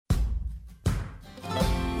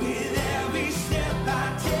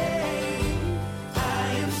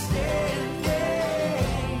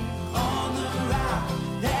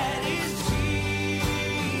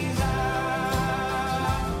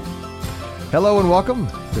Hello and welcome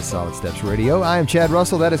to Solid Steps Radio. I am Chad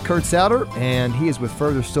Russell, that is Kurt Souter, and he is with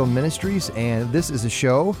Further Still Ministries, and this is a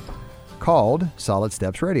show called Solid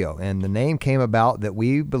Steps Radio. And the name came about that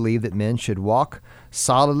we believe that men should walk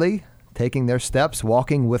solidly, taking their steps,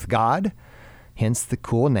 walking with God, hence the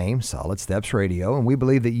cool name, Solid Steps Radio. And we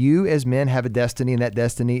believe that you as men have a destiny, and that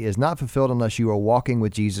destiny is not fulfilled unless you are walking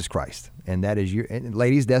with Jesus Christ. And that is your, and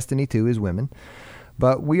ladies' destiny too is women.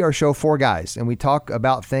 But we are a show for guys, and we talk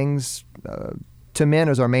about things to men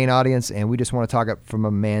as our main audience, and we just want to talk it from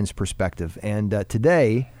a man's perspective. And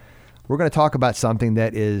today, we're going to talk about something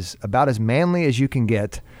that is about as manly as you can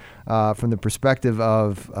get from the perspective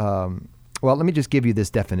of, well, let me just give you this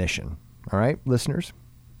definition, all right, listeners?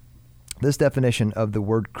 This definition of the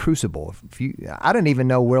word crucible. I didn't even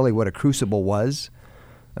know really what a crucible was.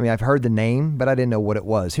 I mean, I've heard the name, but I didn't know what it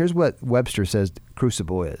was. Here's what Webster says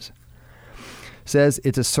crucible is. Says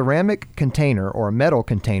it's a ceramic container or a metal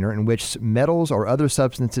container in which metals or other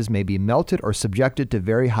substances may be melted or subjected to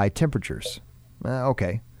very high temperatures.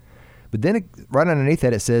 Okay. But then right underneath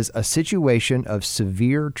that it says a situation of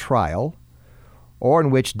severe trial or in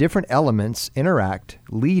which different elements interact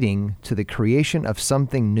leading to the creation of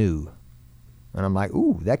something new. And I'm like,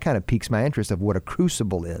 ooh, that kind of piques my interest of what a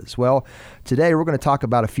crucible is. Well, today we're going to talk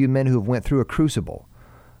about a few men who have went through a crucible,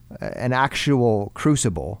 an actual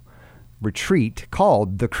crucible retreat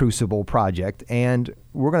called the Crucible Project, and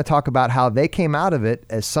we're going to talk about how they came out of it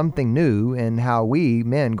as something new and how we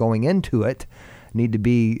men going into it need to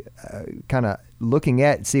be kind of looking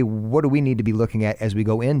at, see what do we need to be looking at as we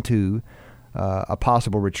go into a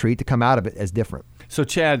possible retreat to come out of it as different. So,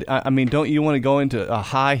 Chad, I mean, don't you want to go into a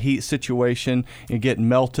high heat situation and get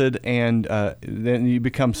melted and then you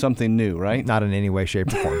become something new, right? Not in any way, shape,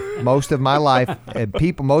 or form. Most of my life,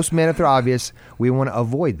 most men, if they're obvious, we want to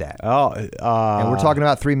avoid that. And we're talking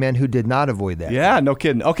about three men who did not avoid that. Yeah, no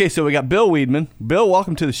kidding. Okay, so we got Bill Weedman. Bill,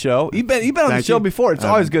 welcome to the show. You've been on the show before. It's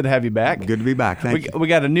always good to have you back. Good to be back. Thank you. We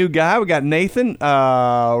got a new guy. We got Nathan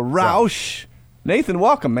Roush. Nathan,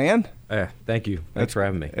 welcome, man. Thank you. Thanks for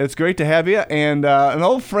having me. It's great to have you. And an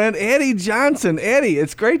old friend, Eddie Johnson. Eddie,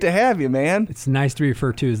 it's great to have you, man. It's nice to be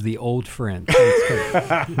referred to as the old friend.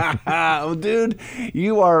 Oh, dude,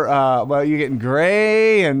 you are, you're getting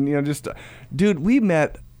gray and, dude, we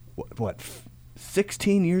met,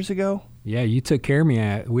 16 years ago? Yeah, you took care of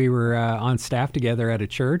me. We were on staff together at a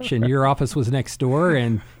church, and your office was next door,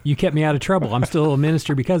 and you kept me out of trouble. I'm still a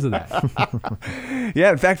minister because of that.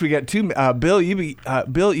 Yeah, in fact, we got two. Bill,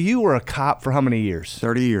 you were a cop for how many years?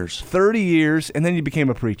 30 years. 30 years, and then you became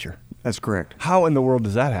a preacher. That's correct. How in the world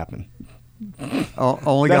does that happen?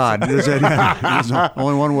 Only God. There's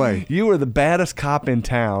only one way. You were the baddest cop in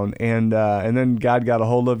town, and then God got a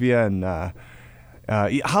hold of you, and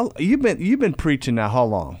how you've been preaching now? How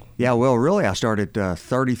long? Yeah, well, really, I started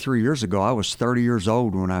 33 years ago. I was 30 years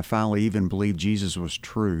old when I finally even believed Jesus was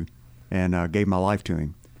true and gave my life to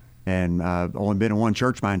him. And I've only been in one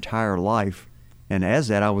church my entire life. And as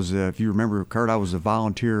that, I was, if you remember, Kurt, I was a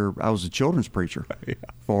volunteer. I was a children's preacher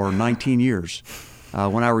for 19 years.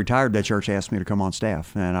 When I retired, that church asked me to come on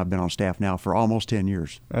staff, and I've been on staff now for almost 10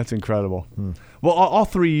 years. That's incredible. Well, all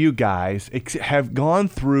three of you guys have gone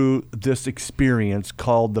through this experience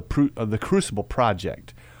called the Crucible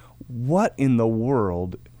Project. What in the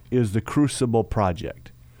world is the Crucible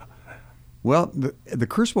Project? Well, the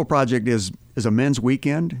Crucible Project is a men's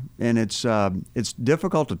weekend, and it's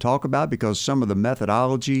difficult to talk about because some of the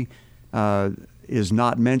methodology is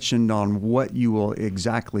not mentioned on what you will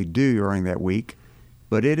exactly do during that week.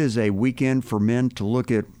 But it is a weekend for men to look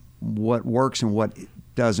at what works and what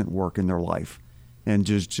doesn't work in their life, and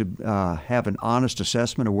just to have an honest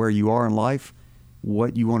assessment of where you are in life,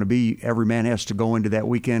 what you want to be. Every man has to go into that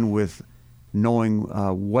weekend with knowing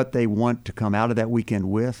what they want to come out of that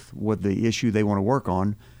weekend with, what the issue they want to work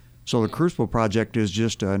on. So the Crucible Project is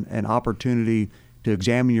just an opportunity to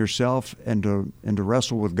examine yourself and to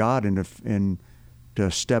wrestle with God and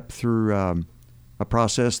to step through a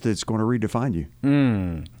process that's going to redefine you.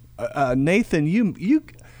 Nathan, you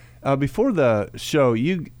before the show,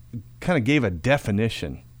 you kind of gave a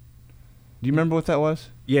definition. Do you remember what that was?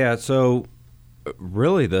 Yeah, so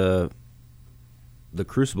really the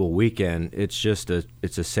Crucible weekend, it's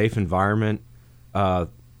a safe environment for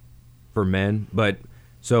men. But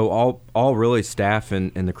so all really staff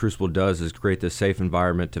and the Crucible does is create this safe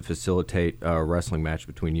environment to facilitate a wrestling match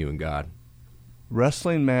between you and God.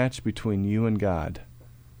 Wrestling match between you and God.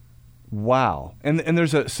 Wow. And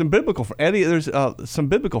there's some biblical, Eddie, there's some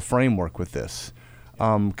biblical framework with this,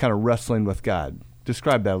 kind of wrestling with God.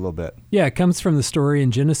 Describe that a little bit. Yeah, it comes from the story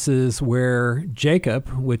in Genesis where Jacob,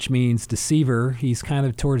 which means deceiver, he's kind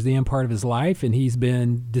of towards the end part of his life, and he's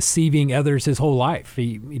been deceiving others his whole life.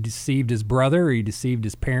 He deceived his brother, he deceived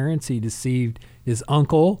his parents, he deceived his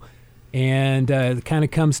uncle, and it kind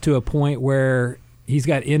of comes to a point where he's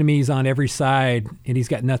got enemies on every side, and he's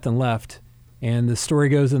got nothing left. And the story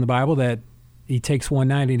goes in the Bible that he takes one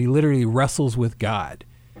night and he literally wrestles with God.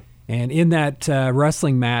 And in that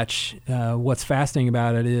wrestling match, what's fascinating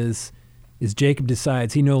about it is Jacob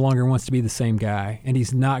decides he no longer wants to be the same guy, and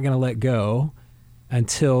he's not going to let go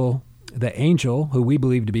until the angel, who we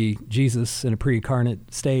believe to be Jesus in a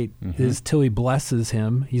pre-incarnate state, is till he blesses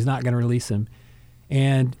him. He's not going to release him.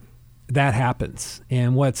 And that happens.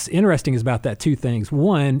 And what's interesting is about that two things.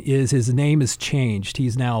 One is his name is changed.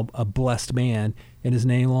 He's now a blessed man, and his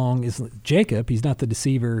name long is Jacob. He's not the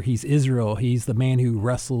deceiver. He's Israel. He's the man who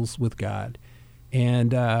wrestles with God.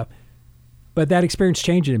 And but that experience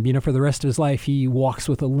changed him. You know, for the rest of his life, he walks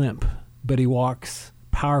with a limp, but he walks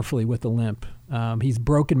powerfully with a limp. He's a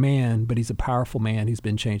broken man, but he's a powerful man. He's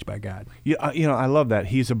been changed by God. Yeah, you know, I love that.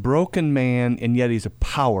 He's a broken man, and yet he's a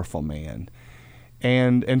powerful man.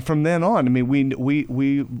 And from then on, I mean,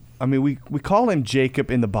 we call him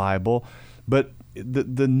Jacob in the Bible, but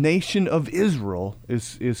the nation of Israel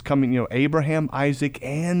is coming. You know, Abraham, Isaac,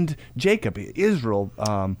 and Jacob. Israel.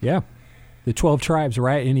 Yeah, the 12 tribes,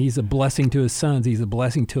 right? And he's a blessing to his sons. He's a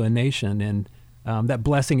blessing to a nation, and that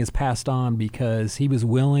blessing is passed on because he was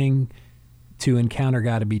willing to encounter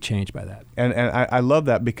God and be changed by that. And I love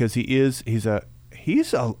that because he's a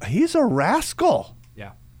rascal.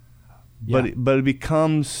 Yeah. But it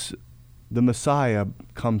becomes the Messiah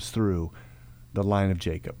comes through the line of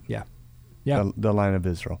Jacob. Yeah. The line of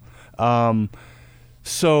Israel.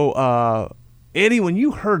 So Eddie, when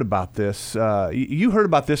you heard about this, you heard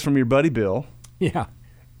about this from your buddy Bill. Yeah.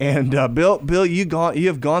 And Bill, you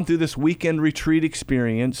have gone through this weekend retreat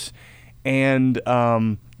experience, and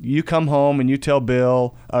you come home and you tell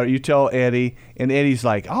Bill, or you tell Eddie, and Eddie's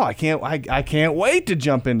like, "Oh, I can't wait to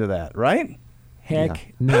jump into that," right?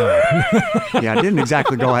 Heck no. Yeah, it didn't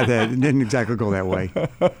exactly go that way.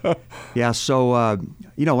 Yeah, so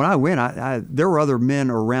you know, when I went, there were other men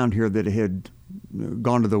around here that had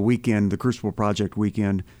gone to the Crucible Project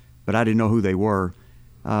weekend, but I didn't know who they were.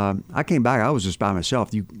 I came back. I was just by myself.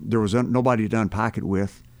 There was nobody to unpack it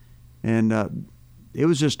with, and it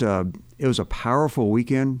was a powerful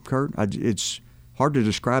weekend, Kurt. It's hard to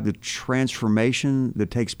describe the transformation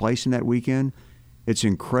that takes place in that weekend. It's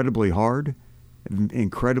incredibly hard,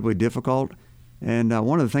 incredibly difficult. And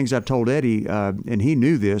one of the things I told Eddie, and he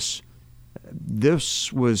knew this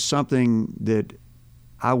was something that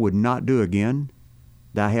I would not do again,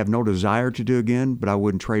 that I have no desire to do again, but I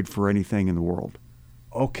wouldn't trade for anything in the world.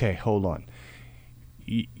 Okay, hold on.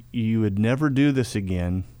 You would never do this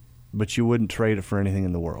again, but you wouldn't trade it for anything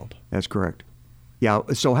in the world. That's correct. Yeah,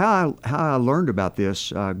 so how I learned about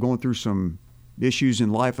this, going through some issues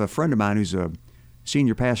in life, a friend of mine who's a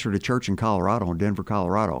senior pastor at a church in Colorado, in Denver,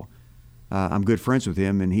 Colorado, I'm good friends with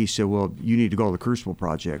him, and he said, well, you need to go to the Crucible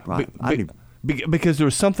Project. Because there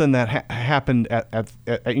was something that happened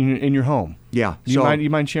in your home. Yeah. You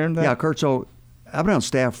mind sharing that? Yeah, Kurt, so I've been on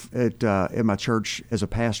staff at my church as a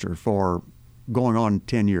pastor for going on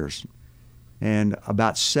 10 years. And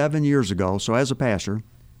about 7 years ago, so as a pastor,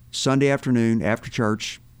 Sunday afternoon after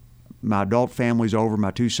church, my adult family's over,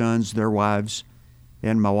 my two sons, their wives,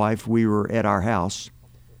 and my wife, we were at our house.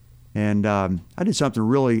 And I did something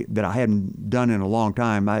really that I hadn't done in a long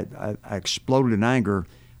time. I exploded in anger.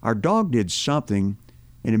 Our dog did something,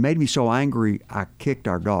 and it made me so angry, I kicked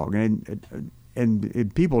our dog.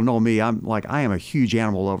 And people know me, I am a huge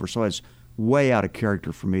animal lover, so it's way out of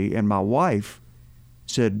character for me. And my wife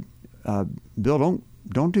said, Bill,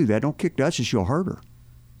 don't do that. Don't kick Duchess, you'll hurt her.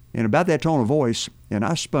 And about that tone of voice, and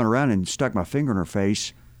I spun around and stuck my finger in her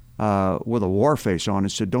face with a war face on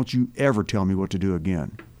and said, don't you ever tell me what to do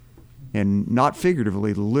again. And not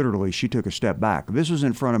figuratively, literally, she took a step back. This was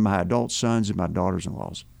in front of my adult sons and my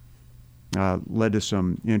daughters-in-laws. Led to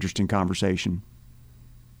some interesting conversation.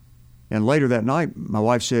 And later that night, my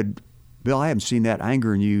wife said, Bill, I haven't seen that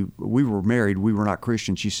anger in you. We were married. We were not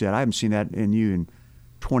Christian. She said, I haven't seen that in you in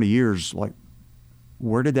 20 years. Like,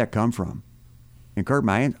 where did that come from? And Kurt,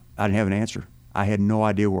 I didn't have an answer. I had no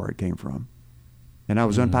idea where it came from. And I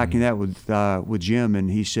was unpacking that with Jim,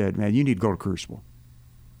 and he said, man, you need to go to Crucible.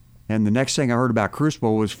 And the next thing I heard about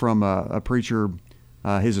Crucible was from a preacher,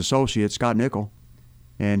 his associate, Scott Nickel.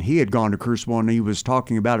 And he had gone to Crucible, and he was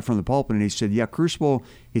talking about it from the pulpit. And he said, yeah, Crucible,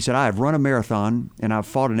 he said, I have run a marathon, and I've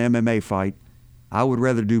fought an MMA fight. I would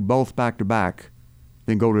rather do both back to back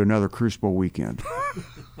than go to another Crucible weekend.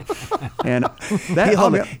 And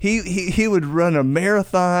that he would run a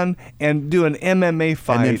marathon and do an MMA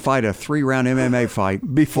fight, and then fight a 3-round MMA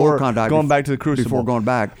fight before full contact, going back to the Crucible. Before going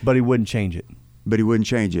back, but he wouldn't change it.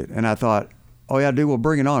 And I thought, oh yeah, dude, well,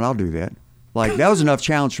 bring it on. I'll do that. Like, that was enough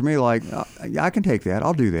challenge for me. Like, I can take that.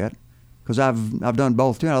 I'll do that, because I've done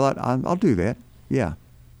both too. And I thought, I'll do that. Yeah.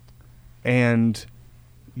 And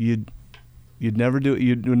you'd never do it.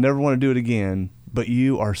 You'd never want to do it again. But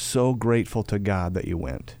you are so grateful to God that you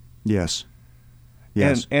went. Yes.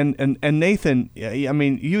 And Nathan, I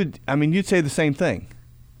mean, you'd say the same thing.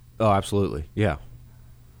 Oh, absolutely. Yeah.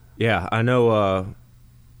 I know.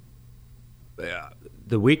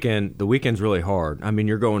 The weekend's really hard. I mean,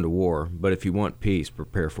 you're going to war, but if you want peace,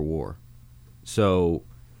 prepare for war. So,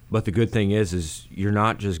 but the good thing is you're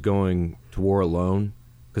not just going to war alone.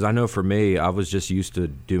 Because I know for me, I was just used to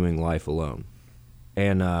doing life alone,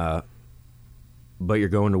 and but you're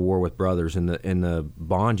going to war with brothers, and the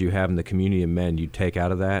bond you have in the community of men you take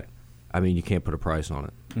out of that. I mean, you can't put a price on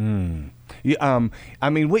it. I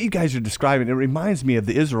mean, what you guys are describing, it reminds me of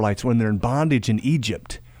the Israelites when they're in bondage in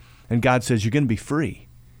Egypt. And God says, you're going to be free.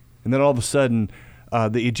 And then all of a sudden,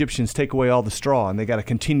 the Egyptians take away all the straw, and they got to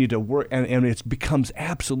continue to work, and it becomes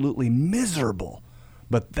absolutely miserable.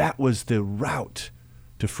 But that was the route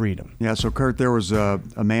to freedom. Yeah, so Kurt, there was a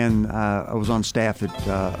man, I was on staff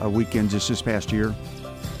at a weekend just this past year,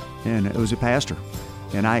 and it was a pastor.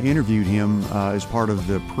 And I interviewed him as part of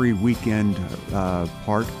the pre-weekend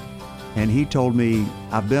part. And he told me,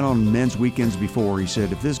 I've been on men's weekends before. He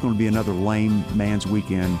said, if this is going to be another lame man's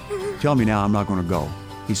weekend, tell me now, I'm not going to go.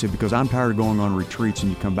 He said, because I'm tired of going on retreats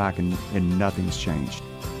and you come back and nothing's changed.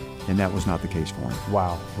 And that was not the case for him.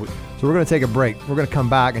 Wow. So we're going to take a break. We're going to come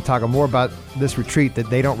back and talk more about this retreat that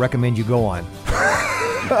they don't recommend you go on.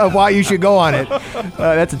 Why you should go on it.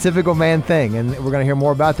 That's a typical man thing. And we're going to hear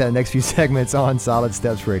more about that in the next few segments on Solid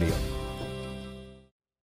Steps Radio.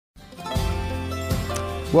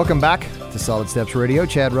 Welcome back to Solid Steps Radio.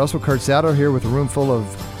 Chad Russell, Kurt Souter here with a room full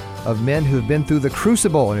of men who have been through the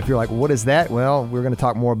Crucible. And if you're like, what is that? Well, we're going to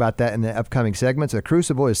talk more about that in the upcoming segments. A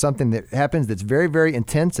Crucible is something that happens that's very, very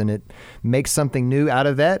intense, and it makes something new out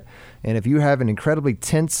of that. And if you have an incredibly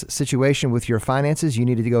tense situation with your finances, you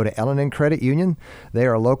need to go to L&N Credit Union. They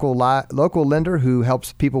are a local lender who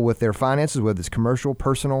helps people with their finances, whether it's commercial,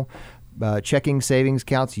 personal, checking, savings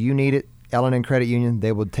accounts. You need it. L&N Credit Union,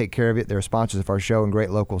 they will take care of it. They're sponsors of our show and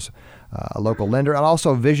great locals, a local lender. And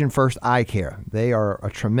also Vision First Eye Care. They are a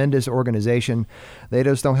tremendous organization. They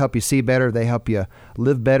just don't help you see better. They help you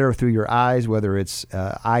live better through your eyes, whether it's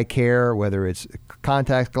eye care, whether it's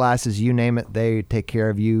contact glasses, you name it. They take care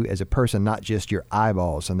of you as a person, not just your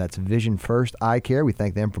eyeballs. And that's Vision First Eye Care. We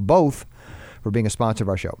thank them for being a sponsor of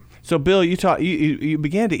our show. So, Bill, you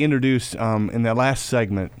began to introduce in that last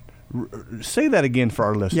segment. Say that again for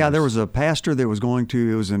our listeners. Yeah, there was a pastor that was going to,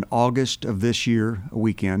 it was in August of this year, a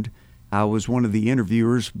weekend. I was one of the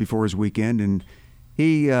interviewers before his weekend, and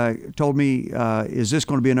he told me, is this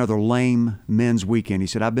going to be another lame men's weekend? He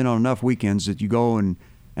said, I've been on enough weekends that you go and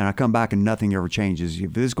I come back and nothing ever changes.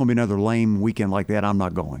 If this is going to be another lame weekend like that, I'm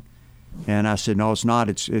not going. And I said, no, it's not.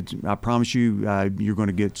 It's. I promise you, you're going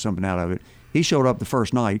to get something out of it. He showed up the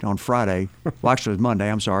first night on Friday. Well, actually, it was Monday,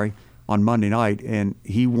 I'm sorry. On Monday night, and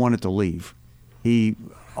he wanted to leave. He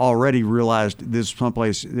already realized this was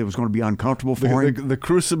someplace that was going to be uncomfortable for him. The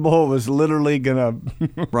Crucible was literally going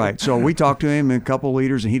to... Right. So we talked to him and a couple of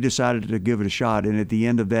leaders, and he decided to give it a shot. And at the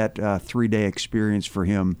end of that 3-day experience for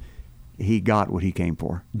him, he got what he came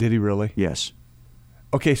for. Did he really? Yes.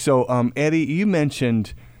 Okay, so Eddie, you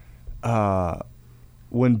mentioned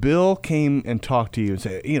when Bill came and talked to you and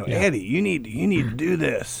said, Eddie, you need to do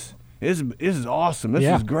this. This is awesome. This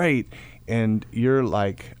is great. And you're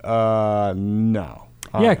like, no.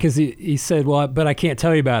 Yeah, because he said, well, but I can't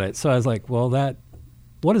tell you about it. So I was like, well,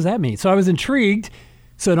 what does that mean? So I was intrigued,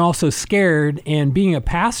 and also scared. And being a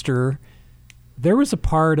pastor, there was a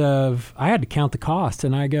part of, I had to count the cost.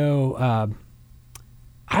 And I go,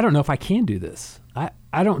 I don't know if I can do this.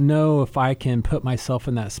 I don't know if I can put myself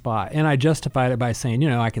in that spot. And I justified it by saying,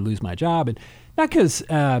 I could lose my job. And not because...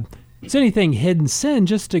 it's anything hidden sin,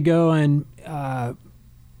 just to go and,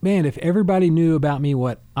 man, if everybody knew about me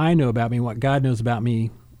what I know about me, what God knows about me,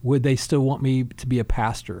 would they still want me to be a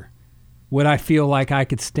pastor? Would I feel like I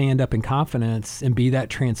could stand up in confidence and be that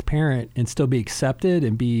transparent and still be accepted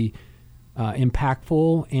and be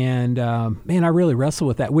impactful? And, man, I really wrestled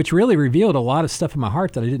with that, which really revealed a lot of stuff in my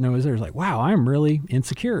heart that I didn't know was there. It was like, wow, I'm really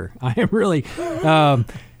insecure. I am really...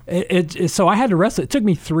 So I had to wrestle. It took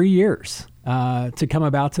me 3 years. to come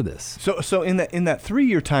about to this. So in that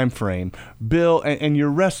 3-year time frame, Bill, and you're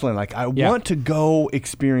wrestling like, I want to go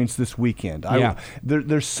experience this weekend.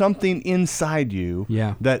 There's something inside you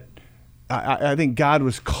that I think God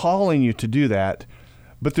was calling you to do that,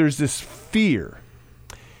 but there's this fear.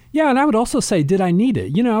 Yeah, and I would also say, did I need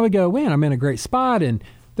it? I would go, man, I'm in a great spot, and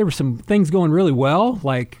there were some things going really well,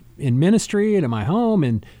 like in ministry and at my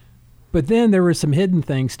home, but then there were some hidden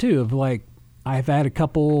things too, of like, I've had a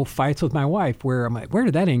couple fights with my wife where I'm like, where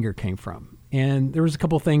did that anger came from? And there was a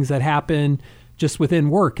couple things that happened just within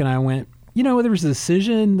work, and I went, there was a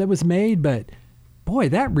decision that was made, but boy,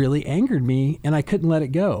 that really angered me, and I couldn't let it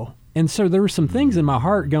go. And so there were some things in my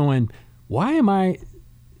heart going, why am I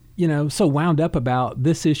so wound up about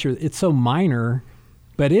this issue? It's so minor,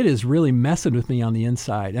 but it is really messing with me on the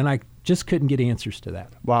inside. And I just couldn't get answers to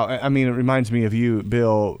that. Wow. I mean, it reminds me of you,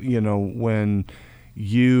 Bill, when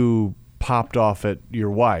you popped off at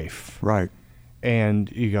your wife. Right. And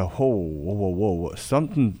you go, whoa.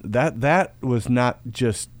 Something that was not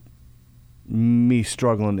just me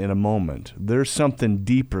struggling in a moment. There's something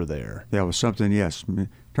deeper there. There was something, yes.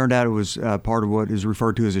 Turned out it was part of what is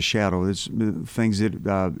referred to as a shadow. It's things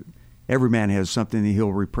that every man has something that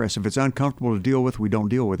he'll repress. If it's uncomfortable to deal with, we don't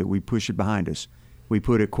deal with it. We push it behind us. We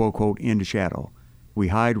put it, quote, quote, into shadow. We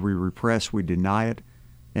hide, we repress, we deny it.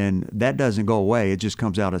 And that doesn't go away. It just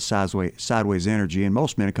comes out as sideways energy. And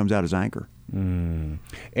most men, it comes out as anger. Mm.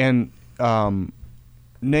 And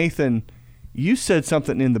Nathan, you said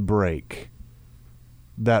something in the break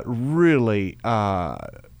that really,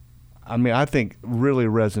 I think really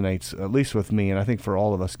resonates, at least with me, and I think for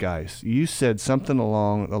all of us guys. You said something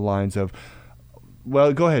along the lines of,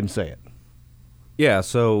 well, go ahead and say it. Yeah,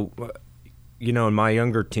 so, in my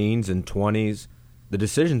younger teens and 20s, the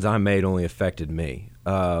decisions I made only affected me.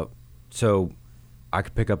 So I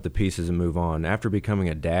could pick up the pieces and move on. After becoming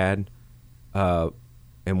a dad, and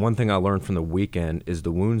one thing I learned from the weekend is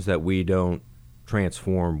the wounds that we don't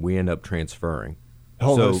transform, we end up transferring.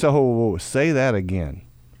 Hold on, so say that again.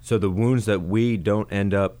 So the wounds that we don't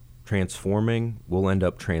end up transforming, we'll end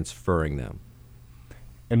up transferring them.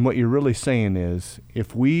 And what you're really saying is,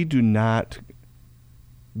 if we do not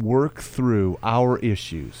work through our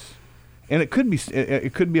issues, and it could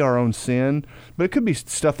be our own sin, but it could be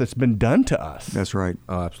stuff that's been done to us. That's right.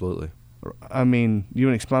 Oh, absolutely. I mean, you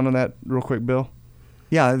want to expound on that real quick, Bill?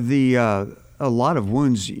 Yeah, a lot of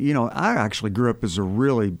wounds. I actually grew up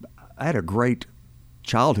I had a great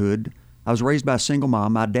childhood. I was raised by a single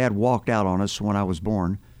mom. My dad walked out on us when I was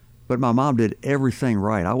born, but my mom did everything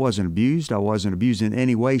right. I wasn't abused. I wasn't abused in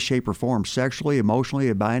any way, shape, or form, sexually,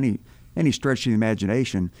 emotionally, by any stretch of the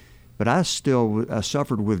imagination. But I still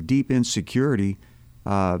suffered with deep insecurity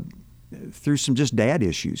through some just dad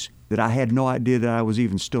issues that I had no idea that I was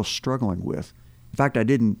even still struggling with. In fact,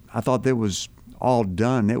 I thought that was all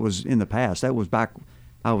done. It was in the past. That was back,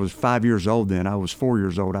 I was 5 years old then. I was 4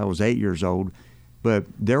 years old. I was 8 years old. But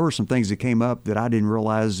there were some things that came up that I didn't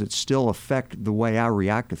realize that still affect the way I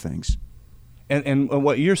react to things. And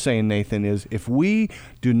what you're saying, Nathan, is if we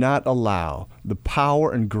do not allow the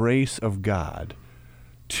power and grace of God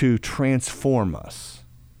to transform us,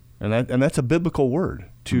 and that's a biblical word,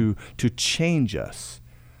 to change us,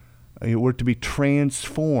 we're to be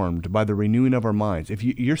transformed by the renewing of our minds.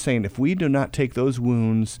 You're saying if we do not take those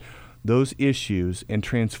wounds, those issues, and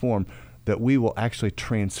transform, that we will actually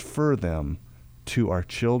transfer them to our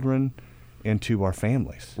children and to our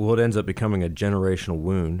families. Well, it ends up becoming a generational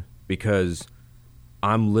wound because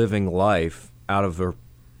I'm living life out of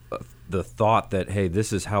the thought that, hey,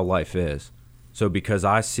 this is how life is. So because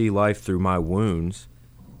I see life through my wounds,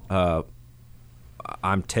 I'm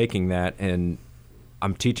taking that and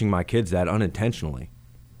I'm teaching my kids that unintentionally.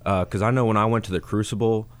 Because I know when I went to the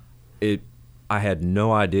Crucible, I had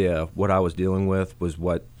no idea what I was dealing with was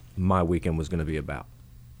what my weekend was going to be about.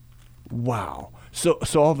 Wow. So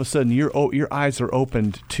all of a sudden your eyes are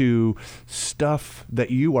opened to stuff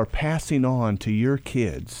that you are passing on to your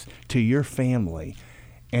kids, to your family,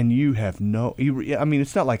 and you have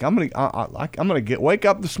it's not like I'm gonna wake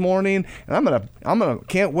up this morning and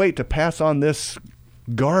can't wait to pass on this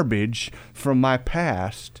garbage from my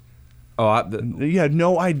past. You had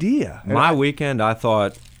no idea. My weekend, I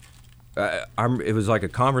thought it was like a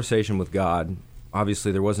conversation with God.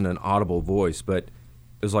 Obviously, there wasn't an audible voice, but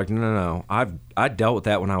it was like, no. I dealt with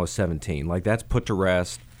that when I was 17. Like, that's put to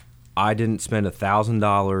rest. I didn't spend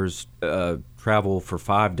 $1,000, travel for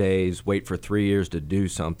 5 days, wait for 3 years to do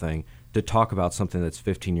something, to talk about something that's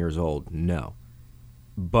 15 years old. No.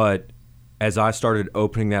 But as I started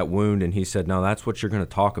opening that wound and he said, no, that's what you're going to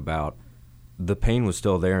talk about, the pain was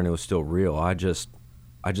still there and it was still real.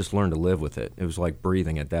 I just learned to live with it. It was like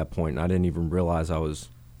breathing at that point, and I didn't even realize I was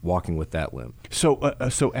walking with that limp. So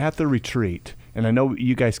at the retreat, and I know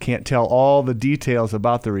you guys can't tell all the details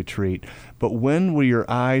about the retreat, but when were your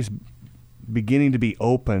eyes beginning to be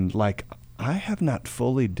opened? Like, I have not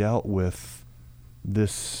fully dealt with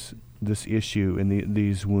this issue and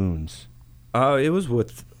these wounds. It was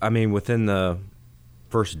within the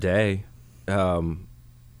first day.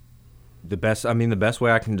 The best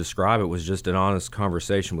way I can describe it was just an honest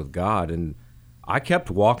conversation with God, and I kept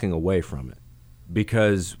walking away from it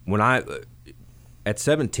because at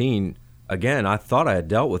 17, again, I thought I had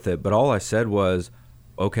dealt with it, but all I said was,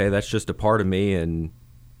 okay, that's just a part of me, and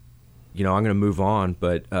I'm going to move on.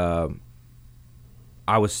 But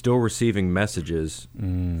I was still receiving messages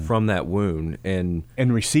from that wound, and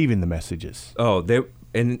receiving the messages. But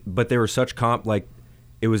they were such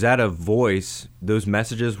it was at a voice. Those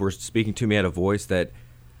messages were speaking to me at a voice that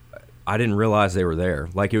I didn't realize they were there.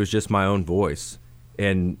 Like, it was just my own voice.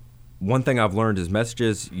 And one thing I've learned is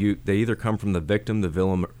messages, they either come from the victim, the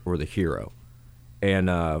villain, or the hero.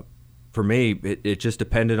 And for me, it just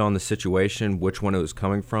depended on the situation, which one it was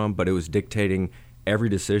coming from, but it was dictating every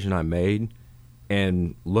decision I made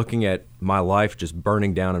and looking at my life just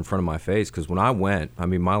burning down in front of my face. Because when I went,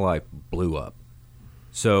 my life blew up.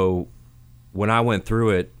 So when I went through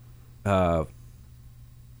it, that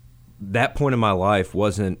point in my life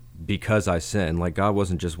wasn't because I sinned. Like, God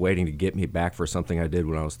wasn't just waiting to get me back for something I did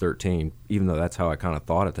when I was 13, even though that's how I kind of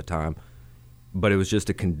thought at the time. But it was just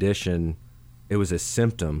a condition. It was a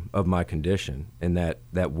symptom of my condition and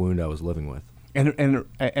that wound I was living with. And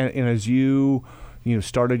as you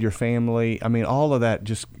started your family, all of that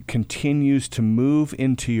just continues to move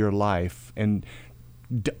into your life and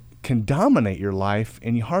can dominate your life,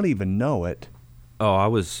 and you hardly even know it. Oh, I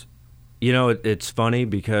was, it's funny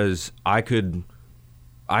because I could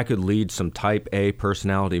lead some type A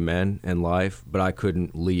personality men in life, but I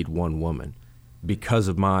couldn't lead one woman because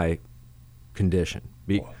of my condition.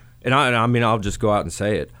 And I'll just go out and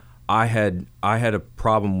say it. I had a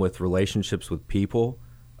problem with relationships with people.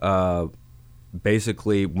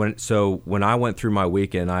 Basically, when I went through my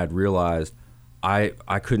weekend, I had realized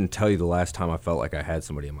I couldn't tell you the last time I felt like I had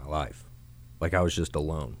somebody in my life. Like, I was just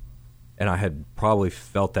alone. And I had probably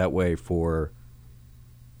felt that way for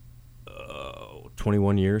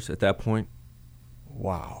 21 years at that point.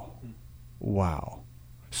 Wow.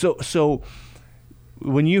 So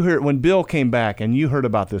when Bill came back and you heard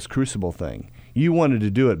about this Crucible thing, you wanted to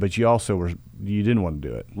do it, but you didn't want to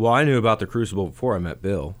do it. Well, I knew about the Crucible before I met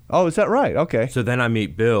Bill. Oh, is that right? Okay. So then I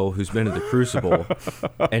meet Bill, who's been at the Crucible,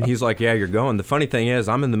 and he's like, yeah, you're going. The funny thing is,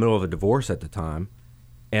 I'm in the middle of a divorce at the time,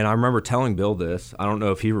 and I remember telling Bill this. I don't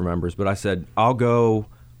know if he remembers, but I said, I'll go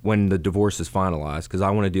when the divorce is finalized because I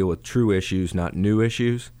want to deal with true issues, not new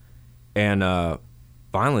issues. And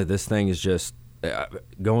finally, this thing is just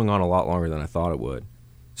going on a lot longer than I thought it would.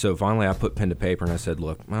 So finally, I put pen to paper and I said,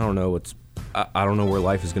 look, I don't know where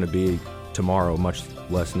life is going to be tomorrow, much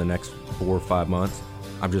less in the next 4 or 5 months.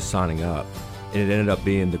 I'm just signing up. And it ended up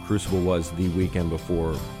being the Crucible was the weekend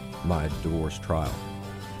before my divorce trial,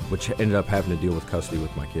 which ended up having to deal with custody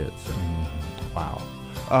with my kids. So.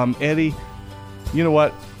 Wow. Eddie, you know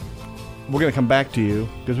what? We're going to come back to you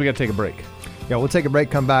because we got to take a break. Yeah, we'll take a break,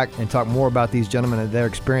 come back, and talk more about these gentlemen and their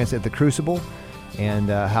experience at the Crucible, and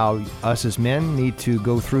how us as men need to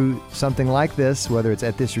go through something like this, whether it's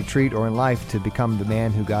at this retreat or in life, to become the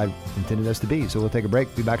man who God intended us to be. So we'll take a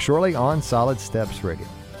break. Be back shortly on Solid Steps Radio.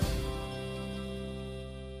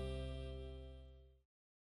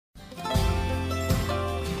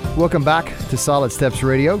 Welcome back to Solid Steps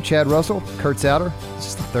Radio. Chad Russell, Kurt Souter. This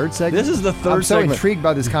is the third segment. This is the third I'm so segment. intrigued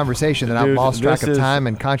by this conversation that I've lost track of time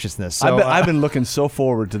and consciousness. So, I've been looking so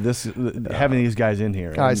forward to this, having these guys in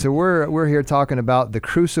here. All right, so we're here talking about the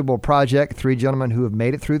Crucible Project, 3 gentlemen who have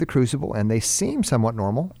made it through the Crucible, and they seem somewhat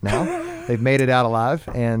normal now. They've made it out alive,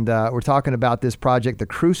 and we're talking about this project, the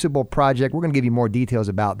Crucible Project. We're going to give you more details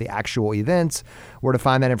about the actual events, where to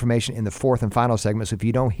find that information in the 4th and final segment. So if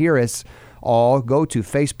you don't hear us all, go to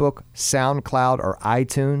Facebook, SoundCloud, or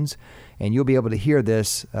iTunes, and you'll be able to hear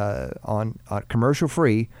this on commercial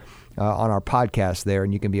free on our podcast there,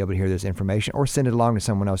 and you can be able to hear this information or send it along to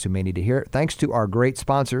someone else who may need to hear it. Thanks to our great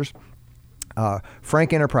sponsors,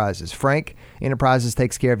 Frank Enterprises. Frank Enterprises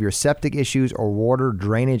takes care of your septic issues or water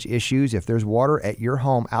drainage issues. If there's water at your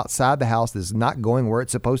home outside the house that's not going where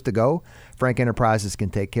it's supposed to go, Frank Enterprises can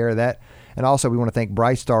take care of that. And also, we want to thank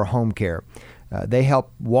Bright Star Home Care. They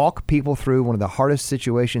help walk people through one of the hardest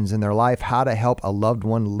situations in their life, how to help a loved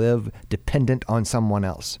one live dependent on someone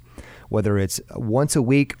else. Whether it's once a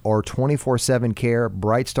week or 24/7 care,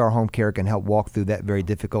 Bright Star Home Care can help walk through that very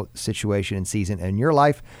difficult situation and season in your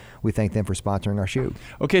life. We thank them for sponsoring our show.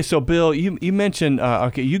 Okay, so Bill, you mentioned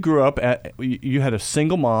you grew up you had a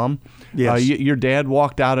single mom. Yes. Your dad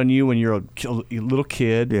walked out on you when you were a little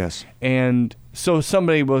kid. Yes. And so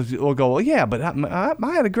somebody will go, well, yeah, but I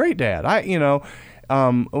had a great dad.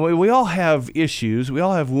 We all have issues, we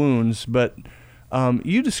all have wounds, but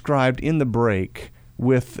you described in the break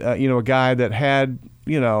with a guy that had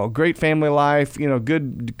a great family life,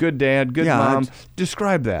 good dad, good mom.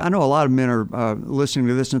 Describe that. I know a lot of men are listening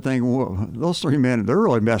to this and thinking, well, those three men, they're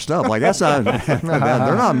really messed up. Like that's not, they're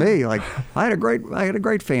not me. Like I had a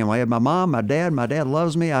great family. I had my mom, my dad. My dad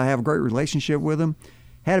loves me. I have a great relationship with him.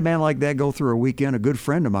 Had a man like that go through a weekend, a good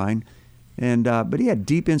friend of mine, and but he had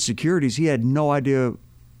deep insecurities. He had no idea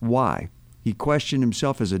why. He questioned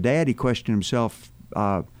himself as a dad. He questioned himself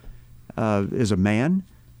as a man,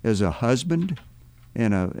 as a husband,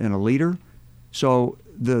 and a leader. So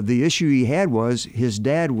the issue he had was his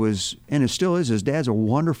dad was, and it still is, his dad's a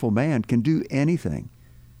wonderful man, can do anything.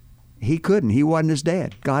 He couldn't. He wasn't his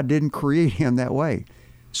dad. God didn't create him that way.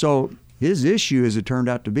 So his issue, as it turned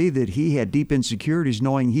out to be, that he had deep insecurities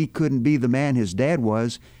knowing he couldn't be the man his dad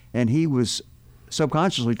was, and he was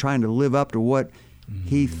subconsciously trying to live up to what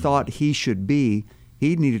he thought he should be.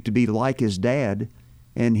 He needed to be like his dad,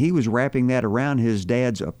 and he was wrapping that around his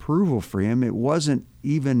dad's approval for him. It wasn't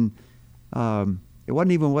even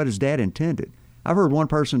what his dad intended. I've heard one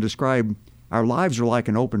person describe our lives are like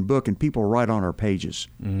an open book, and people write on our pages.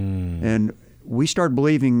 And we start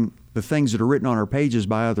believing the things that are written on our pages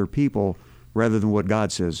by other people rather than what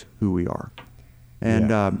God says who we are.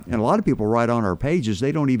 And and a lot of people write on our pages.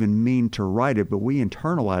 They don't even mean to write it, but we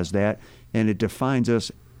internalize that, and it defines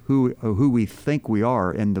us who we think we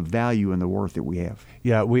are and the value and the worth that we have.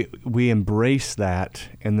 Yeah, we embrace that,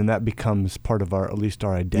 and then that becomes part of at least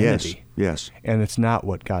our identity. Yes. And it's not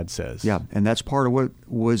what God says. Yeah, and that's part of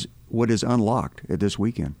what is unlocked at this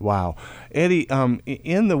weekend. Wow. Eddie,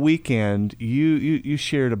 in the weekend, you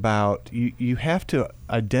shared about you have to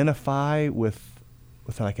identify with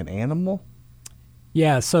like an animal?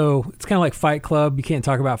 Yeah, so it's kind of like Fight Club. You can't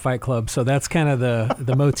talk about Fight Club, so that's kind of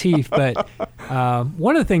the motif. But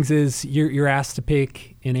one of the things is you're asked to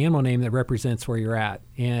pick an animal name that represents where you're at.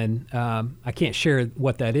 And I can't share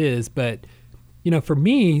what that is, but, for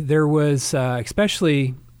me, there was,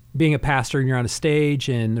 especially being a pastor and you're on a stage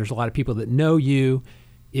and there's a lot of people that know you,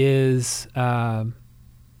 is, there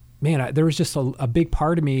was just a big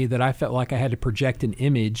part of me that I felt like I had to project an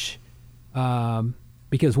image.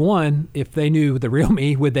 Because one, if they knew the real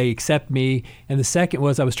me, would they accept me? And the second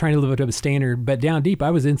was I was trying to live up to a standard, but down deep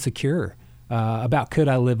I was insecure about could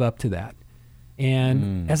I live up to that.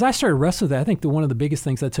 And as I started wrestling with that, I think one of the biggest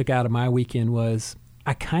things I took out of my weekend was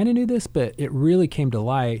I kind of knew this, but it really came to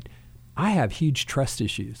light. I have huge trust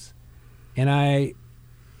issues. And I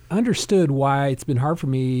understood why it's been hard for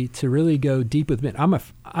me to really go deep with men.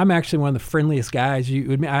 I'm actually one of the friendliest guys.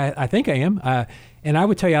 You admit, I think I am. And I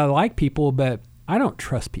would tell you I like people, but I don't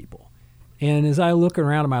trust people. And as I look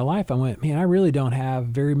around at my life, I went, man, I really don't have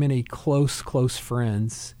very many close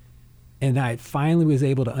friends. And I finally was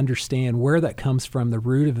able to understand where that comes from, the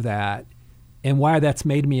root of that, and why that's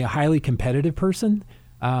made me a highly competitive person,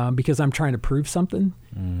 because I'm trying to prove something.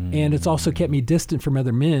 And it's also kept me distant from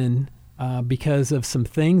other men because of some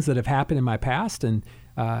things that have happened in my past. And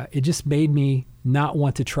it just made me not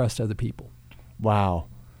want to trust other people. Wow.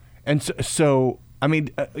 And so I mean,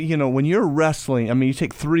 when you're wrestling, you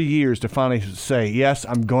take 3 years to finally say, yes,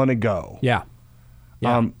 I'm going to go. Yeah.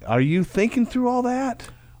 Are you thinking through all that?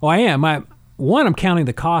 Oh, I am. I'm counting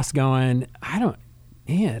the cost going, I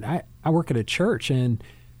work at a church, and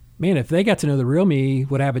man, if they got to know the real me,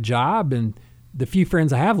 would I have a job? And the few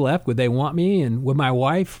friends I have left, would they want me? And would my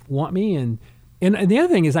wife want me? And the other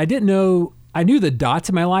thing is I knew the dots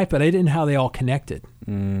in my life, but I didn't know how they all connected.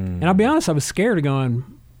 And I'll be honest, I was scared of going,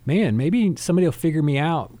 man, maybe somebody will figure me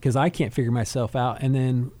out because I can't figure myself out. And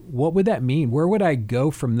then what would that mean? Where would I go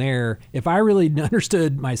from there? If I really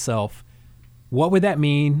understood myself, what would that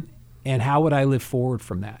mean? And how would I live forward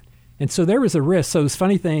from that? And so there was a risk. So this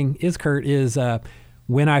funny thing is, Kurt, is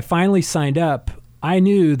when I finally signed up, I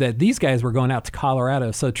knew that these guys were going out to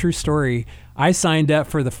Colorado. So true story, I signed up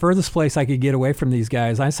for the furthest place I could get away from these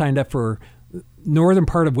guys. I signed up for northern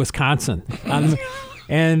part of Wisconsin.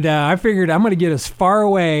 And I figured I'm going to get as far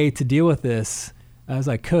away to deal with this as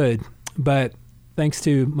I could. But thanks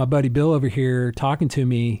to my buddy Bill over here talking to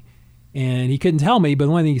me, and he couldn't tell me, but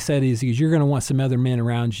one thing he said is, you're going to want some other men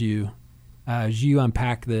around you as you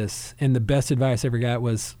unpack this. And the best advice I ever got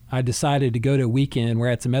was I decided to go to a weekend where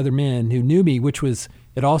I had some other men who knew me, which was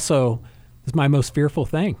my most fearful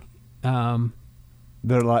thing.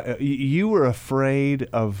 They're like, you were afraid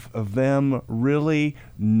of them really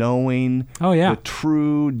knowing the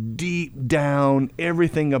true, deep down,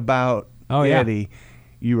 everything about Eddie.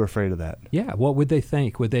 You were afraid of that. Yeah. What would they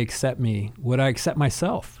think? Would they accept me? Would I accept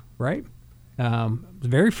myself? Right.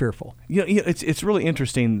 Very fearful. It's really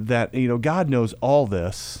interesting that, God knows all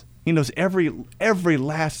this. He knows every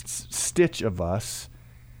last stitch of us.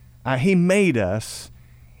 He made us.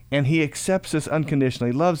 And he accepts us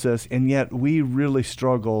unconditionally, loves us, and yet we really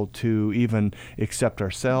struggle to even accept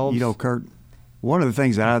ourselves. Kurt, one of the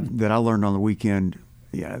things that I learned on the weekend,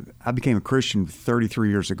 I became a Christian 33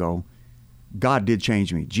 years ago. God did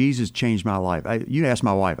change me. Jesus changed my life. You ask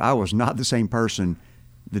my wife, I was not the same person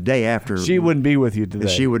the day after. She wouldn't be with you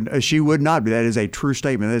today. She would not be. That is a true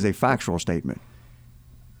statement. That is a factual statement.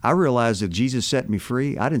 I realized that Jesus set me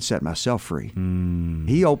free. I didn't set myself free.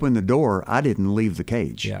 He opened the door. I didn't leave the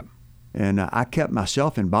cage. Yeah. And I kept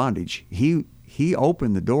myself in bondage. He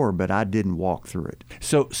opened the door, but I didn't walk through it.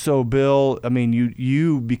 So Bill, I mean,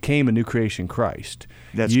 you became a new creation in Christ.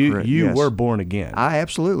 That's correct. You yes. were born again. I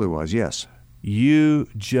absolutely was, yes. I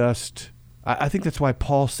think that's why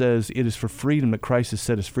Paul says it is for freedom that Christ has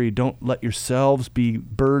set us free. Don't let yourselves be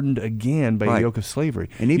burdened again by a yoke of slavery.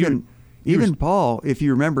 And even Paul, if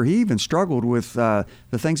you remember, he even struggled with the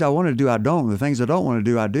things I want to do, I don't. The things I don't want to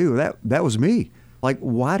do, I do. That was me. Like,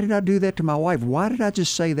 why did I do that to my wife? Why did I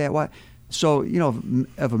just say that? Why? So,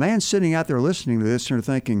 if a man's sitting out there listening to this and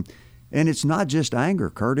they're thinking, and it's not just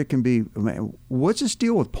anger, Kurt. It can be, what's this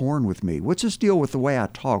deal with porn with me? What's this deal with the way I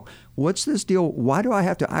talk? What's this deal? Why do I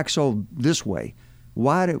have to act so this way?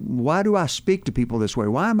 Why do I speak to people this way?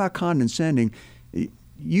 Why am I condescending?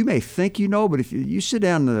 You may think but if you sit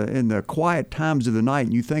down in the quiet times of the night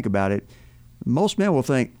and you think about it, most men will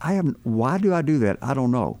think, why do I do that? I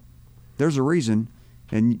don't know. There's a reason.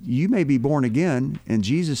 And you may be born again, and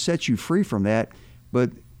Jesus sets you free from that,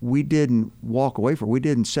 but we didn't walk away from it. We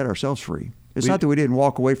didn't set ourselves free. It's not that we didn't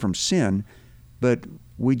walk away from sin, but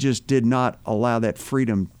we just did not allow that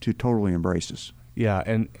freedom to totally embrace us. Yeah,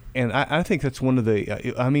 and I think that's one of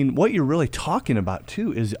what you're really talking about,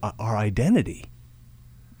 too, is our identity.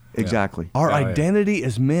 Exactly. Our identity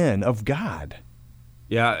as men of God.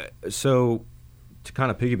 Yeah, so to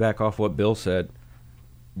kind of piggyback off what Bill said,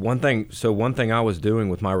 one thing I was doing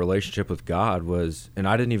with my relationship with God was, and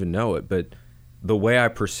I didn't even know it, but the way I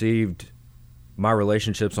perceived my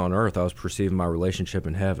relationships on earth, I was perceiving my relationship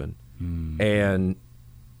in heaven. And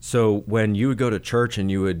so when you would go to church and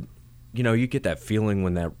you would, you get that feeling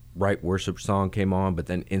when that right worship song came on, but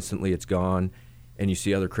then instantly it's gone. And you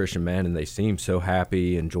see other Christian men and they seem so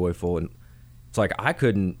happy and joyful. And it's like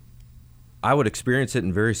I would experience it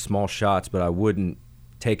in very small shots, but I wouldn't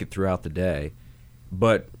take it throughout the day.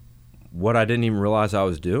 But what I didn't even realize I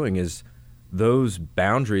was doing is those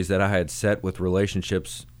boundaries that I had set with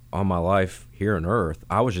relationships on my life here on earth,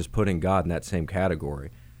 I was just putting God in that same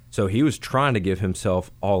category. So he was trying to give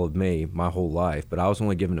himself all of me my whole life, but I was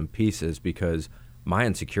only giving him pieces because my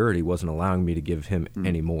insecurity wasn't allowing me to give him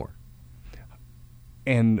any more.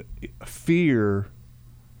 And fear,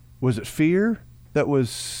 was it fear that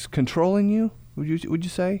was controlling you? Would you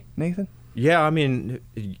say, Nathan? Yeah, I mean,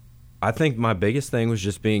 I think my biggest thing was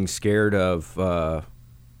just being scared of,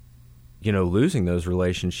 losing those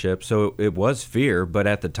relationships. So it was fear, but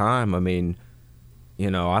at the time, I mean,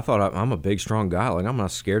 I thought I'm a big, strong guy. Like, I'm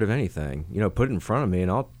not scared of anything. Put it in front of me and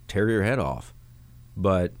I'll tear your head off.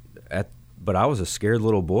 But I was a scared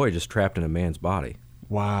little boy just trapped in a man's body.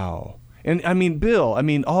 Wow. And I mean, Bill,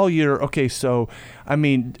 all your,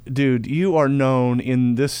 dude, you are known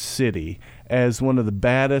in this city as one of the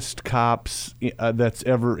baddest cops that's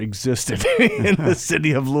ever existed in the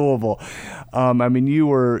city of Louisville. You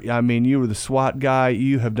were the SWAT guy.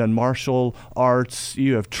 You have done martial arts.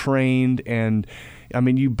 You have trained, and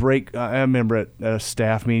you break. I remember at a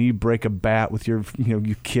staff meeting, you break a bat with your,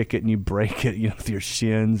 you kick it and you break it, with your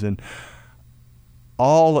shins and.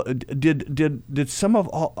 Did some of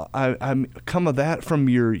come of that from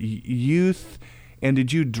your youth, and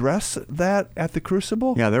did you address that at the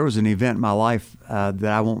Crucible? Yeah, there was an event in my life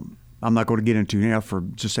that I'm not going to get into now for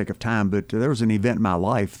just sake of time, but there was an event in my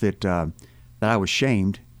life that I was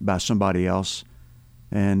shamed by somebody else,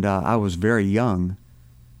 and I was very young,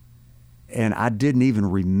 and I didn't even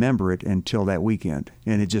remember it until that weekend,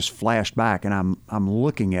 and it just flashed back, and I'm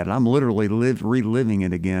looking at it, I'm literally reliving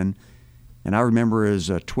it again. And I remember as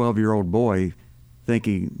a 12-year-old boy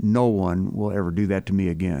thinking, no one will ever do that to me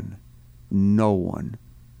again. No one.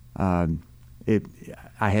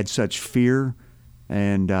 I had such fear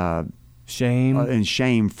and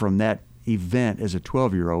Shame. from that event as a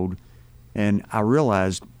 12-year-old, and I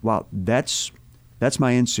realized, wow, that's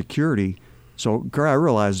my insecurity. So I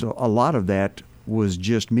realized a lot of that was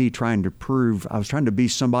just me trying to prove. I was trying to be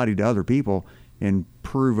somebody to other people and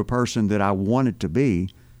prove a person that I wanted to be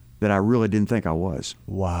that I really didn't think I was.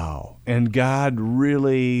 Wow. And God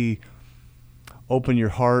really opened your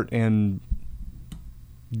heart and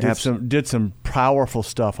did some powerful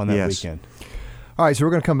stuff on that Yes. weekend. All right, so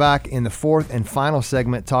we're going to come back in the fourth and final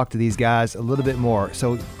segment, talk to these guys a little bit more.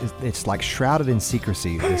 So it's like shrouded in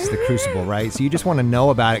secrecy, this the Crucible, right? So you just want to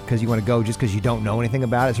know about it because you want to go just because you don't know anything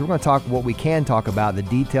about it. So we're going to talk what we can talk about, the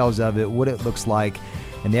details of it, what it looks like,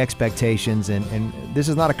 and the expectations. And this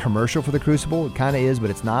is not a commercial for the Crucible. It kind of is,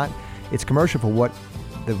 but it's not. It's commercial for what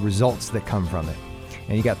the results that come from it.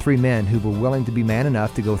 And you got three men who were willing to be man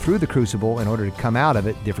enough to go through the Crucible in order to come out of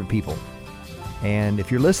it different people. And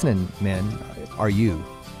if you're listening, men, are you?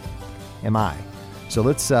 Am I? So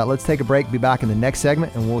let's take a break, be back in the next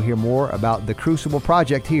segment, and we'll hear more about the Crucible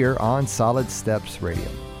Project here on Solid Steps Radio.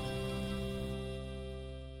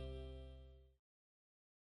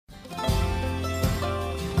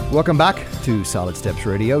 Welcome back to Solid Steps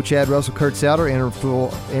Radio. Chad Russell, Kurt Souter, in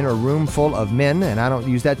a room full of men, and I don't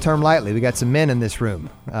use that term lightly. We got some men in this room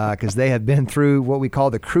because they have been through what we call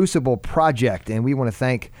the Crucible Project, and we want to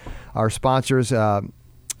thank our sponsors,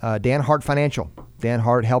 Dan Hart Financial. Dan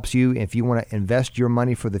Hart helps you if you want to invest your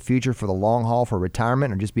money for the future, for the long haul, for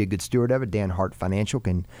retirement, or just be a good steward of it. Dan Hart Financial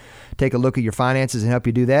can take a look at your finances and help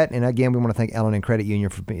you do that. And again, we want to thank Ellen and Credit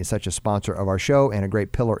Union for being such a sponsor of our show and a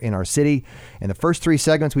great pillar in our city. In the first three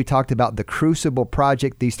segments, we talked about the Crucible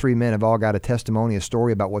Project. These three men have all got a testimony, a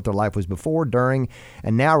story about what their life was before, during,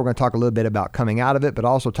 and now we're going to talk a little bit about coming out of it, but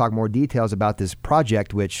also talk more details about this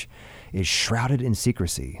project, which is shrouded in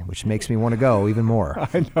secrecy, which makes me want to go even more.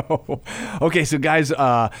 I know. Okay, so guys,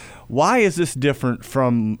 why is this different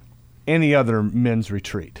from any other men's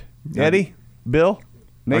retreat? Eddie? Bill?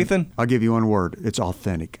 Nathan? I'll give you one word. It's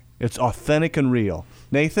authentic. It's authentic and real.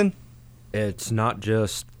 Nathan? It's not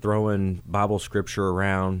just throwing Bible scripture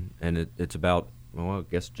around, and it's about, well, I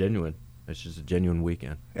guess genuine. It's just a genuine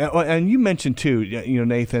weekend. And you mentioned too,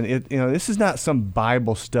 Nathan. This is not some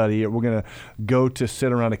Bible study. We're going to go to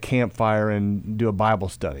sit around a campfire and do a Bible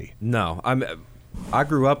study. No, I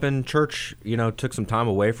grew up in church. Took some time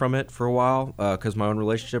away from it for a while because my own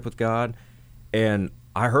relationship with God, and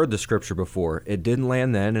I heard the scripture before. It didn't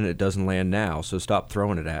land then, and it doesn't land now. So stop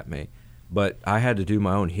throwing it at me. But I had to do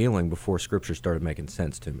my own healing before scripture started making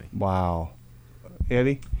sense to me. Wow,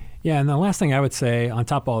 Eddie. Yeah, and the last thing I would say on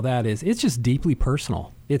top of all that is it's just deeply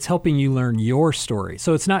personal. It's helping you learn your story.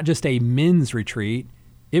 So it's not just a men's retreat.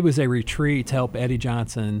 It was a retreat to help Eddie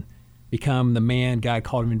Johnson become the man God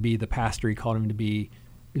called him to be, the pastor he called him to be.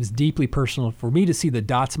 It was deeply personal for me to see the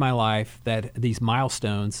dots of my life, that these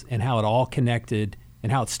milestones, and how it all connected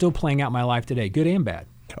and how it's still playing out in my life today, good and bad.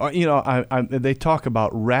 They talk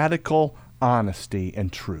about radical honesty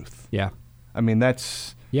and truth. Yeah. I mean,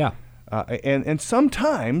 that's... Yeah. And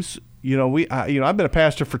sometimes, I've been a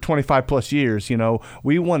pastor for 25 plus years.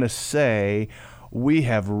 We want to say we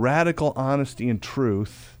have radical honesty and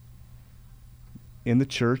truth in the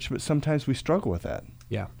church, but sometimes we struggle with that.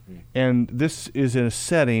 Yeah. And this is in a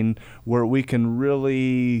setting where we can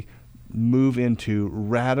really move into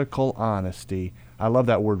radical honesty. I love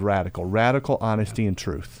that word radical honesty and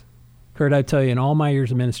truth. Kurt, I tell you, in all my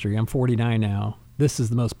years of ministry, I'm 49 now, this is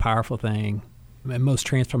the most powerful thing, and most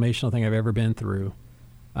transformational thing I've ever been through.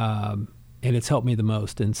 And it's helped me the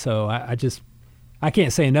most. And so I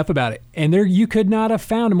can't say enough about it. And you could not have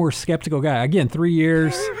found a more skeptical guy. Again, 3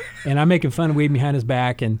 years, and I'm making fun of Weed behind his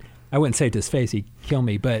back, and I wouldn't say it to his face, he'd kill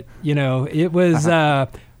me. But, it was,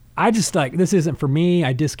 I just this isn't for me.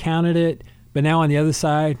 I discounted it. But now on the other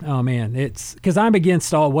side, oh man, it's because I'm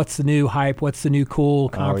against all what's the new hype, what's the new cool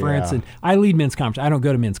conference. Yeah. And I lead men's conferences. I don't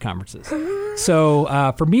go to men's conferences.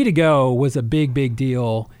 So for me to go was a big, big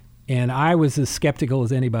deal. And I was as skeptical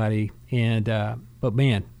as anybody. And but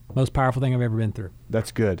man, most powerful thing I've ever been through.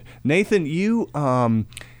 That's good. Nathan, you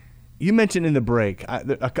mentioned in the break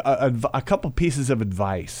a couple pieces of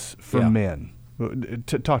advice for men.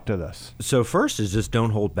 To talk to us. So first is just don't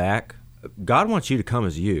hold back. God wants you to come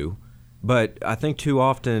as you, but I think too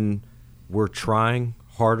often we're trying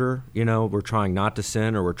harder. We're trying not to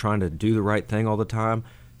sin, or we're trying to do the right thing all the time.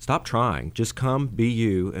 Stop trying. Just come, be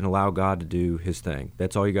you, and allow God to do His thing.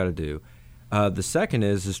 That's all you got to do. The second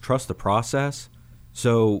is trust the process.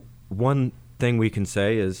 So one thing we can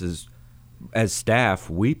say is as staff,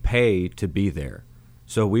 we pay to be there.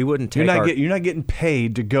 So we wouldn't take You're not getting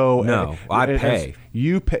paid to go. No, I pay.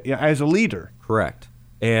 You pay as a leader. Correct.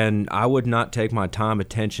 And I would not take my time,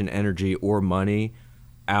 attention, energy, or money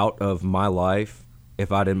out of my life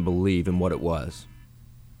if I didn't believe in what it was.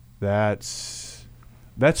 That's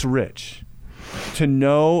rich. To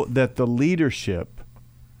know that the leadership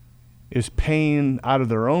is paying out of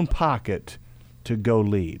their own pocket to go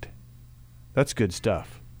lead. That's good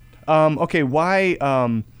stuff. Okay,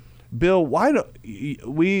 why, Bill, why don't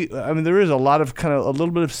we, I mean, there is a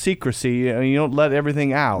little bit of secrecy, and you don't let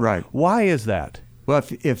everything out. Right. Why is that? Well,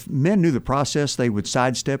 if men knew the process, they would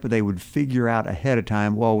sidestep it. They would figure out ahead of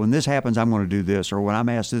time, well, when this happens, I'm going to do this. Or when I'm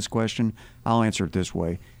asked this question, I'll answer it this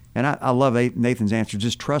way. And I love Nathan's answer,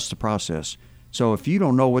 just trust the process. So if you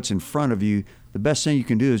don't know what's in front of you, the best thing you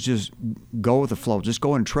can do is just go with the flow. Just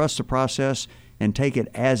go and trust the process and take it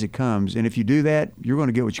as it comes. And if you do that, you're going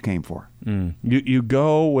to get what you came for. You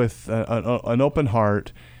go with an open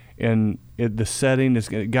heart, and the setting is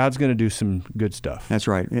God's going to do some good stuff. That's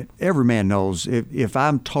right. Every man knows if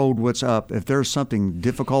I'm told what's up, if there's something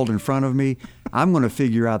difficult in front of me, I'm going to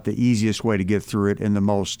figure out the easiest way to get through it in the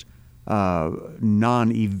most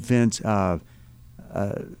non-evasive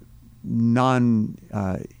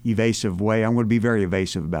way. I'm going to be very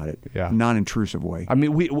evasive about it. Yeah. Non-intrusive way. I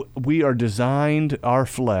mean, we are designed, our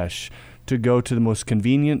flesh, to go to the most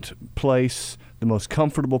convenient place, the most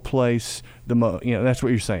comfortable place. That's what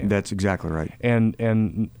you're saying. That's exactly right.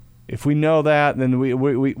 And if we know that, then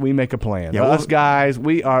we make a plan. Yeah, Us guys,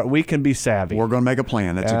 we can be savvy. We're going to make a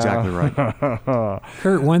plan. That's exactly right.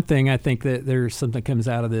 Kurt, one thing I think that there's something comes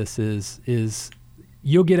out of this is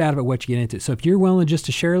you'll get out of it what you get into. So if you're willing just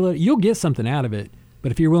to share a little, you'll get something out of it.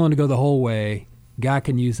 But if you're willing to go the whole way, God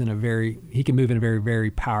can move in a very, very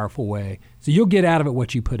powerful way. So you'll get out of it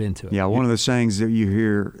what you put into it. Yeah, one of the sayings that you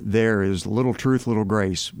hear there is little truth, little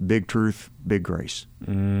grace. Big truth, big grace.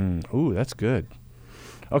 Ooh, that's good.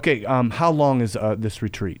 Okay, how long is this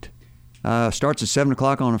retreat? Starts at 7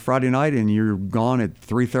 o'clock on a Friday night, and you're gone at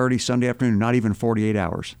 3:30 Sunday afternoon, not even 48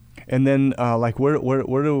 hours. And then,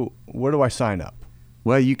 where do I sign up?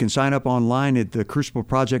 Well, you can sign up online at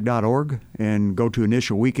thecrucibleproject.org and go to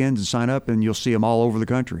Initial Weekends and sign up, and you'll see them all over the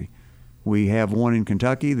country. We have one in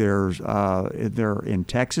Kentucky. They're in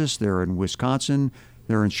Texas. They're in Wisconsin.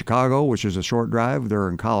 They're in Chicago, which is a short drive. They're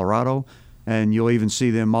in Colorado, and you'll even see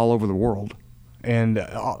them all over the world. And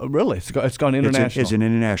really, it's gone international. It's an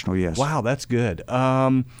international, yes. Wow, that's good.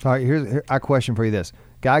 All right, here's a question for you. This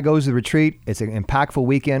guy goes to the retreat. It's an impactful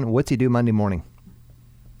weekend. What's he do Monday morning?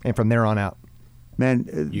 And from there on out?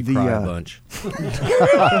 Man, you cry a bunch.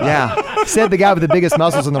 Yeah. Said the guy with the biggest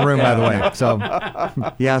muscles in the room, by the way. So,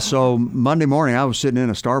 yeah, so Monday morning I was sitting in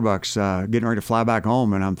a Starbucks getting ready to fly back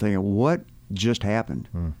home, and I'm thinking, what just happened?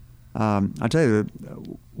 I tell you,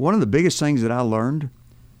 one of the biggest things that I learned,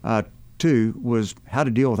 too, was how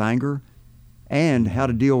to deal with anger and how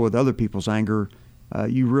to deal with other people's anger.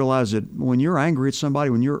 You realize that when you're angry at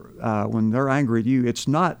somebody, when they're angry at you, it's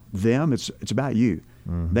not them, it's about you.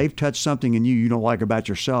 Mm-hmm. They've touched something in you don't like about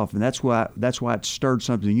yourself, and that's why it stirred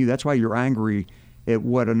something in you. That's why you're angry at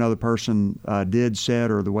what another person did, said,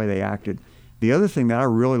 or the way they acted. The other thing that I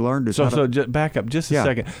really learned is so just back up just a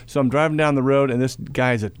second. So I'm driving down the road, and this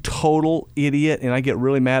guy's a total idiot, and I get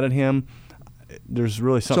really mad at him. There's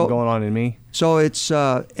really something going on in me. So it's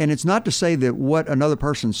and it's not to say that what another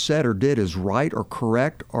person said or did is right or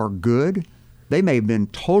correct or good. They may have been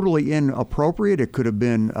totally inappropriate. It could have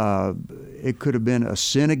been a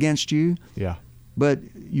sin against you. Yeah. But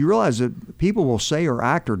you realize that people will say or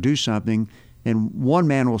act or do something, and one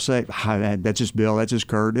man will say, "That's just Bill. That's just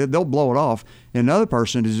Kurt." They'll blow it off. And another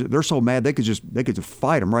person they're so mad they could just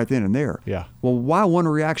fight them right then and there. Yeah. Well, why one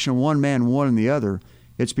reaction, one man, one and the other?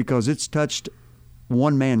 It's because it's touched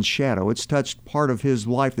one man's shadow. It's touched part of his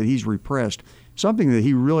life that he's repressed. Something that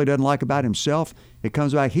he really doesn't like about himself. It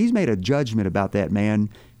comes back. He's made a judgment about that man.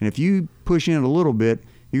 And if you push in a little bit,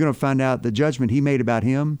 you're going to find out the judgment he made about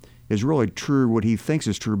him is really true, what he thinks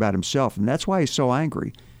is true about himself. And that's why he's so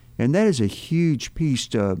angry. And that is a huge piece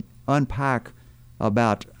to unpack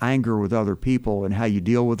about anger with other people and how you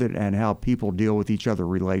deal with it and how people deal with each other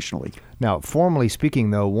relationally. Now, formally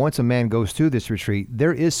speaking, though, once a man goes through this retreat,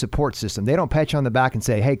 there is support system. They don't pat you on the back and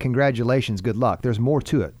say, hey, congratulations, good luck. There's more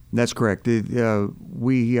to it. That's correct. We're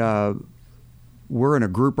in a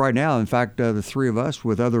group right now. In fact, the three of us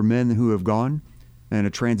with other men who have gone in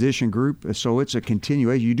a transition group. So it's a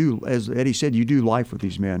continuation. You do, as Eddie said, you do life with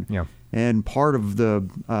these men. Yeah. And part of the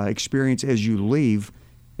experience as you leave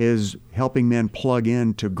is helping men plug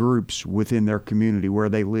into groups within their community where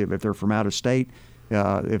they live. If they're from out of state,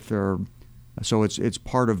 if they're So it's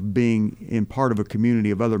part of being in part of a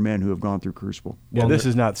community of other men who have gone through Crucible. Yeah, this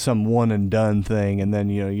is not some one and done thing, and then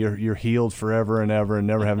you're healed forever and ever and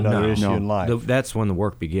never have another issue in life. That's when the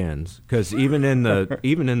work begins. Because even in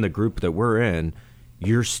the group that we're in,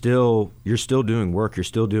 you're still doing work. You're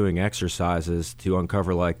still doing exercises to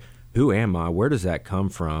uncover, like, who am I? Where does that come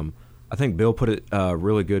from? I think Bill put it a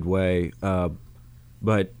really good way.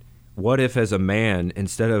 But what if, as a man,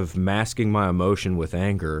 instead of masking my emotion with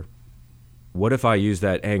anger, what if I use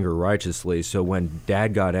that anger righteously? So when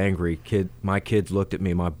Dad got angry, my kids looked at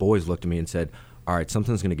me, my boys looked at me and said, all right,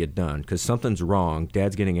 something's going to get done because something's wrong.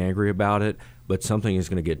 Dad's getting angry about it, but something is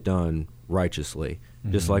going to get done righteously.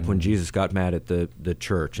 Just like when Jesus got mad at the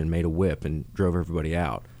church and made a whip and drove everybody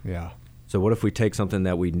out. Yeah. So what if we take something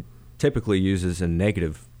that we typically use as a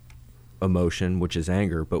negative emotion, which is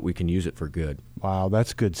anger, but we can use it for good? Wow,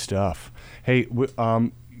 that's good stuff. Hey,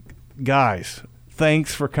 guys,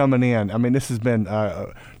 thanks for coming in. I mean, this has been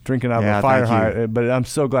drinking out of a fire hydrant, but I'm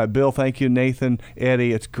so glad. Bill, thank you. Nathan,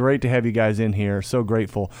 Eddie, it's great to have you guys in here. So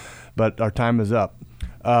grateful, but our time is up.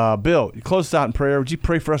 Bill, close us out in prayer. Would you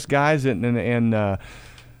pray for us, guys, and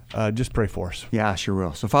just pray for us? Yeah, I sure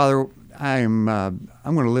will. So, Father, I'm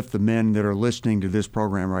going to lift the men that are listening to this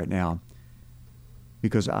program right now,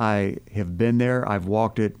 because I have been there, I've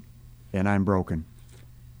walked it, and I'm broken.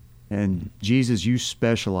 And Jesus, you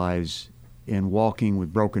specialize in walking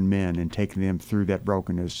with broken men and taking them through that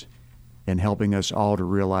brokenness and helping us all to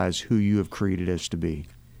realize who you have created us to be.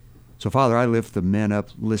 So, Father, I lift the men up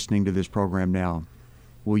listening to this program now.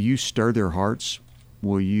 Will you stir their hearts?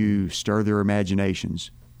 Will you stir their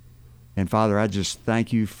imaginations? And, Father, I just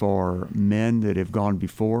thank you for men that have gone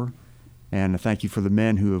before, and I thank you for the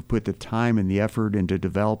men who have put the time and the effort into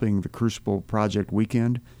developing the Crucible Project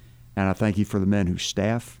weekend, and I thank you for the men who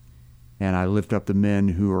staff, and I lift up the men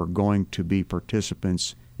who are going to be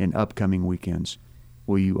participants in upcoming weekends.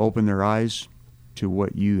 Will you open their eyes to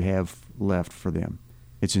what you have left for them?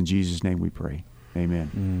 It's in Jesus' name we pray.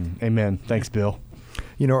 Amen. Amen. Thanks, Bill.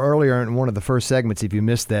 You know, earlier in one of the first segments, if you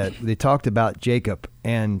missed that, they talked about Jacob,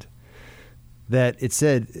 and that it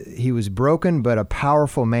said he was broken but a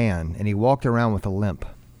powerful man, and he walked around with a limp.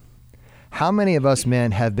 How many of us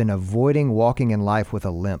men have been avoiding walking in life with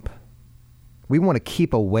a limp? We want to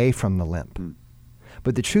keep away from the limp.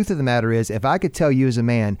 But the truth of the matter is, if I could tell you as a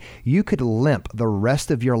man, you could limp the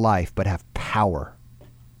rest of your life but have power.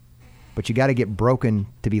 But you got to get broken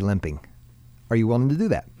to be limping. Are you willing to do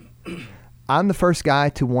that? I'm the first guy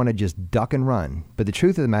to want to just duck and run. But the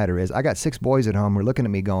truth of the matter is, I got 6 boys at home who are looking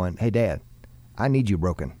at me going, hey, Dad, I need you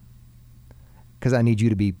broken. Because I need you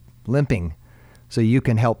to be limping so you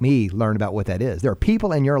can help me learn about what that is. There are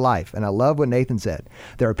people in your life, and I love what Nathan said.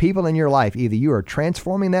 There are people in your life, either you are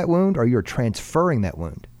transforming that wound or you're transferring that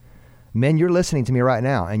wound. Men, you're listening to me right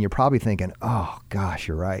now, and you're probably thinking, oh, gosh,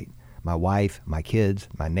 you're right. My wife, my kids,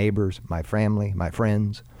 my neighbors, my family, my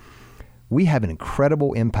friends. We have an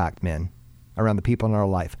incredible impact, men, around the people in our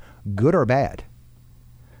life, good or bad.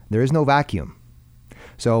 There is no vacuum.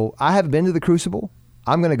 So I haven't been to the Crucible.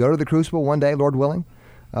 I'm going to go to the Crucible one day, Lord willing,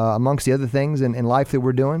 amongst the other things in life that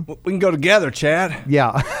we're doing. We can go together, Chad.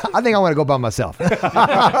 Yeah, I think I want to go by myself. No,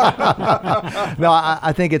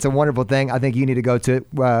 I think it's a wonderful thing. I think you need to go to,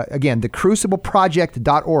 again,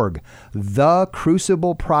 thecrucibleproject.org,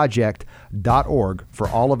 thecrucibleproject.org for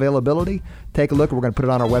all availability. Take a look. We're going to put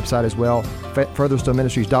it on our website as well,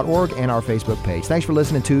 furtherstillministries.org, and our Facebook page. Thanks for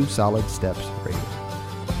listening to Solid Steps Radio.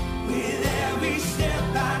 With every step